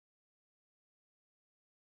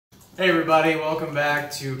Hey everybody, welcome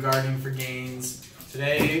back to Gardening for Gains.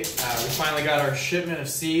 Today we finally got our shipment of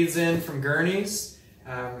seeds in from Gurney's.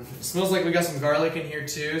 It smells like we got some garlic in here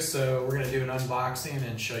too, so we're going to do an unboxing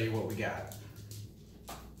and show you what we got.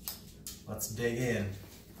 Let's dig in.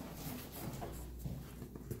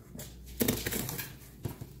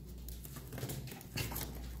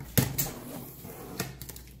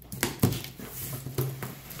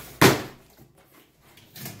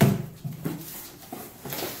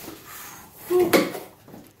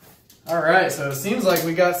 Alright, so it seems like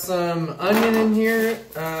we got some onion in here,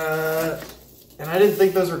 and I didn't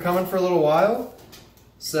think those were coming for a little while.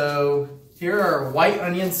 So here are white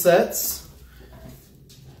onion sets.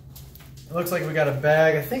 It looks like we got a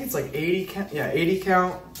bag, I think it's like 80 count, 80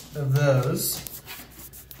 count of those.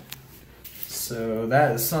 So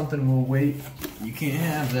that is something we'll wait, you can't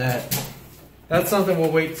have that. That's something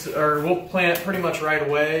we'll we'll plant pretty much right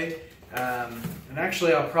away. And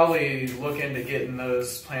actually, I'll probably look into getting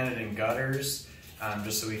those planted in gutters,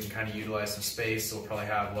 just so we can kind of utilize some space. So we'll probably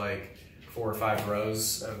have like 4 or 5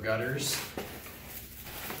 rows of gutters.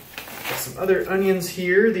 Got some other onions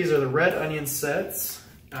here. These are the red onion sets,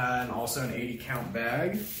 and also an 80 count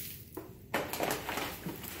bag.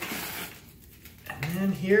 And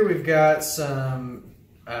then here we've got some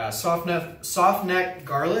soft neck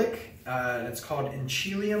garlic, and it's called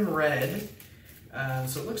Enchilium Red.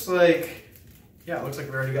 So it looks like, we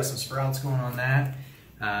already got some sprouts going on that.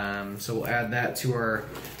 So we'll add that to our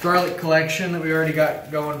garlic collection that we already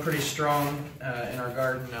got going pretty strong in our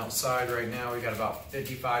garden outside right now. We got about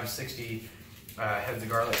 55, 60 heads of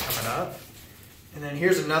garlic coming up. And then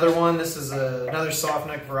here's another one. This is another soft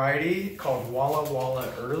neck variety called Walla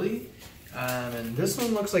Walla Early. And this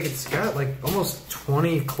one looks like it's got like almost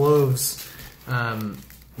 20 cloves, in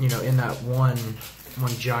that one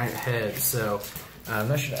giant head. So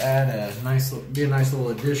that should add be a nice little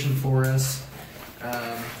addition for us.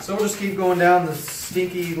 So we'll just keep going down the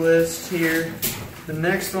stinky list here. The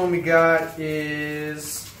next one we got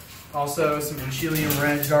is also some Enchilium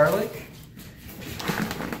Red garlic.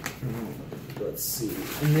 Let's see.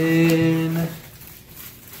 And then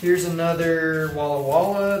here's another Walla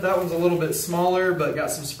Walla. That one's a little bit smaller, but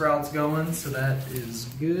got some sprouts going, so that is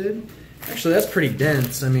good. Actually, that's pretty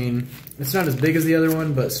dense. I mean, it's not as big as the other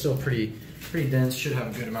one, but still pretty dense. Should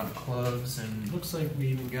have a good amount of cloves, and looks like we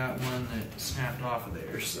even got one that snapped off of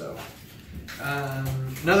there. So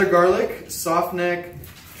another garlic, soft neck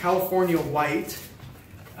California White.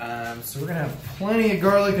 So we're gonna have plenty of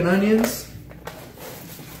garlic and onions.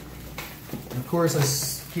 And of course,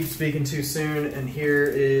 I keep speaking too soon, and here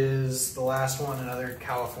is the last one, another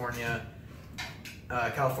California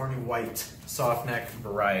White soft neck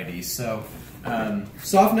variety. So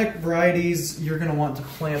soft neck varieties, you're going to want to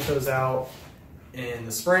plant those out in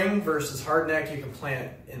the spring, versus hard neck you can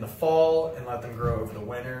plant in the fall and let them grow over the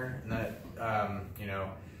winter, and that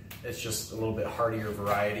it's just a little bit hardier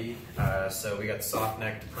variety. So we got the soft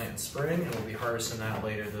neck to plant in spring, and we'll be harvesting that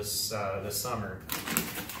later this summer.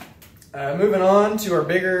 Moving on to our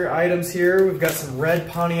bigger items here, we've got some red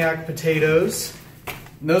Pontiac potatoes.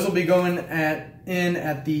 And those will be going in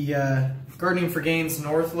at the Gardening for Gains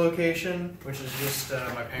North location, which is just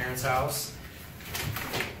my parents' house.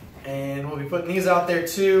 And we'll be putting these out there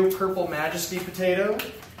too. Purple Majesty potato.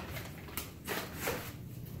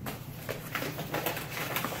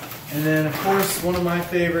 And then of course, one of my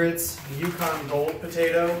favorites, the Yukon Gold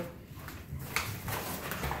potato.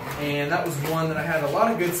 And that was one that I had a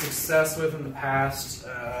lot of good success with in the past,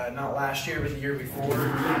 not last year, but the year before.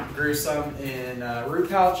 Grew some in root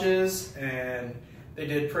pouches, and they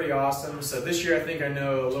did pretty awesome. So this year I think I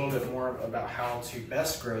know a little bit more about how to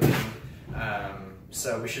best grow them.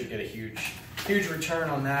 So we should get a huge return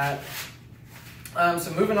on that.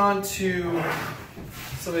 So moving on to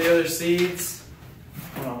some of the other seeds.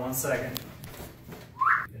 Hold on one second.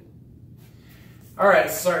 All right,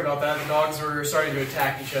 sorry about that. The dogs were starting to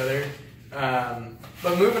attack each other.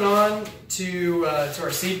 But moving on to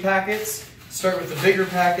our seed packets. Start with the bigger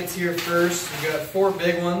packets here first. We've got 4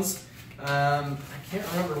 big ones. I can't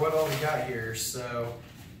remember what all we got here. So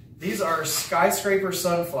these are skyscraper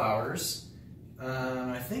sunflowers.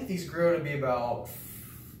 I think these grow to be about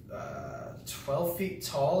 12 feet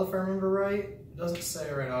tall, if I remember right. It doesn't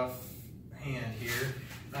say right off hand here.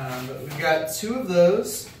 But we've got 2 of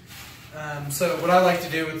those. So what I like to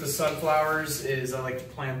do with the sunflowers is I like to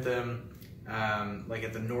plant them like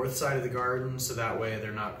at the north side of the garden, so that way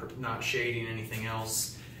they're not shading anything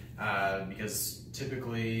else. Because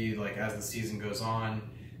typically, like as the season goes on,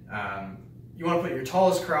 you want to put your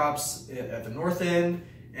tallest crops at the north end,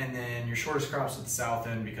 and then your shortest crops at the south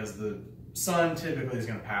end, because the sun typically is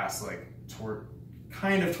going to pass like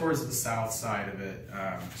kind of towards the south side of it,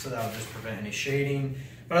 so that'll just prevent any shading.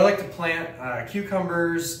 But I like to plant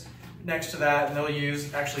cucumbers next to that, and they'll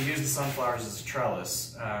actually use the sunflowers as a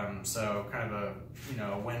trellis. So kind of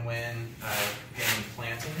a win-win getting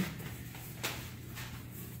planting.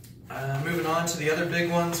 Moving on to the other big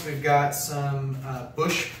ones, we've got some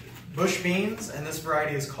bush beans, and this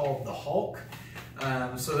variety is called the Hulk.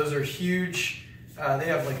 So those are huge. They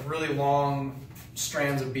have like really long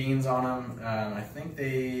strands of beans on them. I think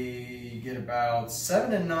they get about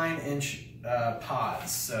 7 to 9 inch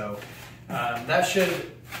pods. So that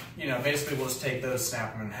should, basically we'll just take those,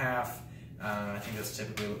 snap them in half. I think that's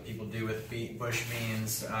typically what people do with bush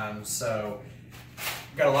beans. So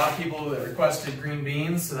we've got a lot of people that requested green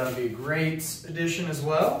beans, so that'll be a great addition as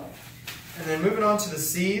well. And then moving on to the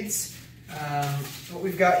seeds, what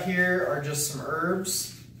we've got here are just some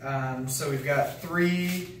herbs. So we've got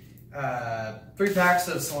three packs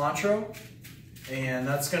of cilantro, and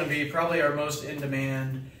that's going to be probably our most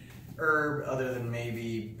in-demand herb, other than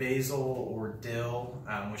maybe basil or dill,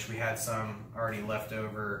 which we had some already left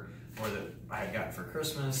over, or that I had gotten for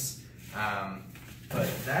Christmas. But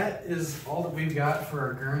that is all that we've got for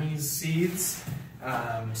our Gurney's seeds.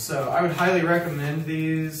 So I would highly recommend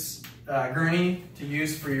these Gurney to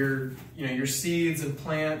use for your seeds and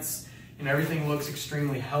plants. Everything looks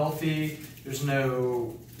extremely healthy. There's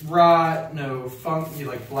no rot, no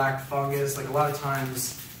like black fungus. Like a lot of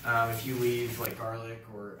times, if you leave like garlic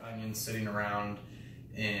or onions sitting around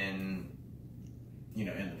in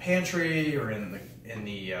the pantry or in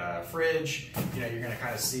the fridge, you're gonna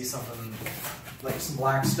kind of see something like some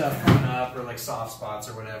black stuff coming up, or like soft spots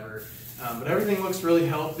or whatever. But everything looks really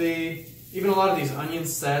healthy. Even a lot of these onion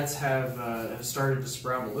sets have started to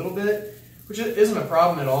sprout a little bit, which isn't a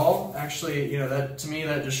problem at all. Actually, that to me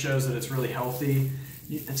that just shows that it's really healthy.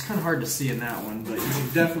 It's kind of hard to see in that one, but you can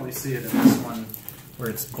definitely see it in this one where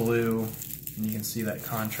it's blue, and you can see that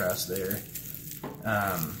contrast there.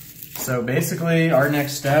 So basically, our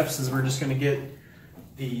next steps is we're just going to get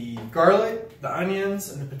the garlic, the onions,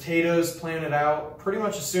 and the potatoes planted out pretty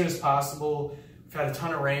much as soon as possible. We've had a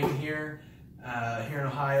ton of rain here in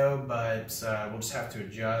Ohio, but we'll just have to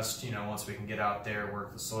adjust, once we can get out there,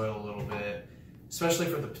 work the soil a little bit, especially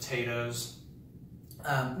for the potatoes.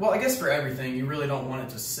 Well, I guess for everything, you really don't want it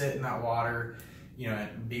to sit in that water,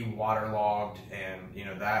 and be waterlogged,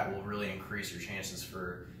 and that will really increase your chances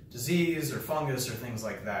for disease or fungus or things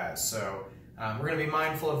like that. So we're going to be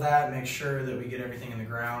mindful of that, make sure that we get everything in the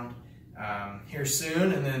ground here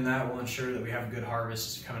soon, and then that will ensure that we have a good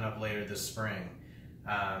harvest coming up later this spring.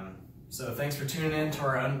 So thanks for tuning in to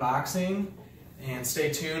our unboxing, and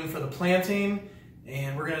stay tuned for the planting.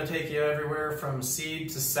 And we're going to take you everywhere from seed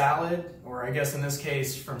to salad, or I guess in this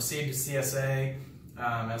case from seed to CSA,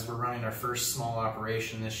 as we're running our first small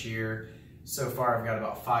operation this year. So far I've got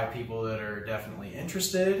about 5 people that are definitely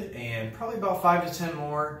interested, and probably about 5 to 10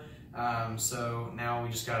 more. So now we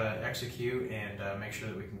just got to execute and make sure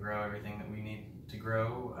that we can grow everything that we need to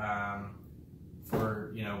grow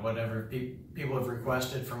for whatever people have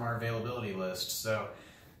requested from our availability list. So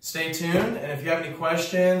stay tuned, and if you have any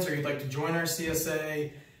questions or you'd like to join our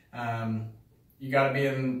CSA, you got to be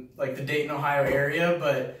in like the Dayton, Ohio area,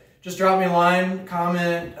 but just drop me a line,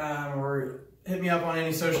 comment, or hit me up on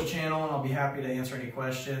any social channel, and I'll be happy to answer any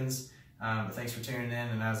questions. But thanks for tuning in,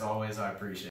 and as always, I appreciate it.